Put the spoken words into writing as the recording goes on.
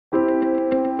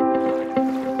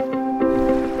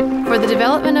For the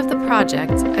development of the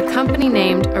project, a company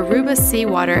named Aruba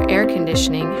Seawater Air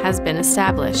Conditioning has been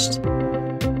established.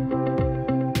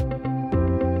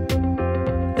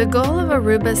 The goal of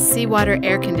Aruba Seawater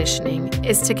Air Conditioning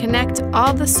is to connect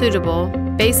all the suitable,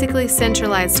 basically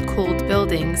centralized cooled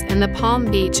buildings in the Palm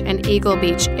Beach and Eagle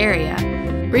Beach area,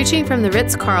 reaching from the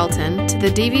Ritz-Carlton to the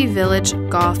DV Village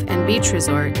Golf and Beach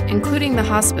Resort, including the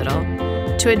hospital,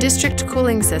 to a district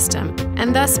cooling system,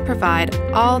 and thus provide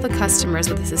all the customers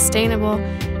with a sustainable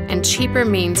and cheaper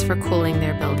means for cooling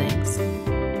their buildings.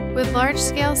 With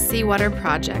large-scale seawater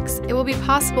projects, it will be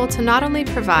possible to not only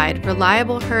provide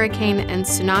reliable hurricane and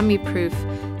tsunami-proof,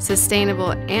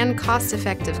 sustainable, and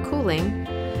cost-effective cooling,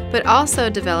 but also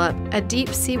develop a deep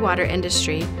seawater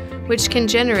industry which can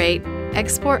generate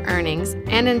export earnings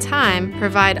and in time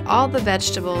provide all the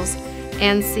vegetables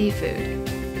and seafood.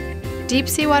 Deep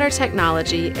seawater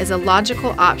technology is a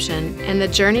logical option in the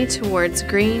journey towards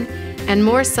green and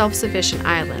more self-sufficient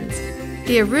islands.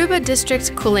 The Aruba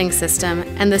District cooling system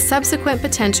and the subsequent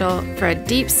potential for a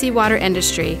deep seawater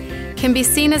industry can be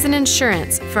seen as an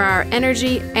insurance for our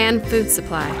energy and food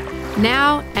supply,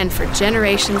 now and for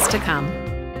generations to come.